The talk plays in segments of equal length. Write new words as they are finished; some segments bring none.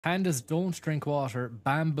Pandas don't drink water.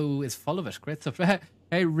 Bamboo is full of it. Great stuff.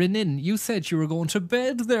 Hey, Renin, you said you were going to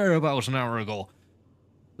bed there about an hour ago.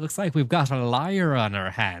 Looks like we've got a liar on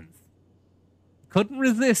our hands. Couldn't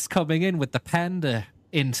resist coming in with the panda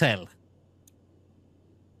intel.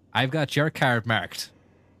 I've got your card marked.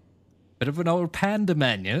 Bit of an old panda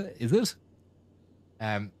man, yeah? Is it?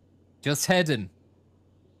 Just heading.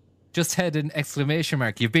 Just heading, exclamation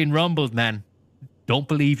mark. You've been rumbled, man. Don't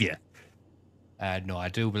believe you. No, I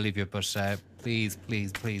do believe you, but please,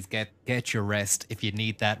 please, please get your rest. If you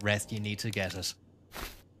need that rest, you need to get it.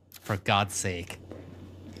 For God's sake.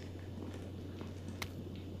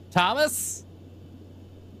 Thomas?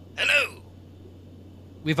 Hello.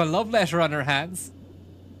 We've a love letter on our hands.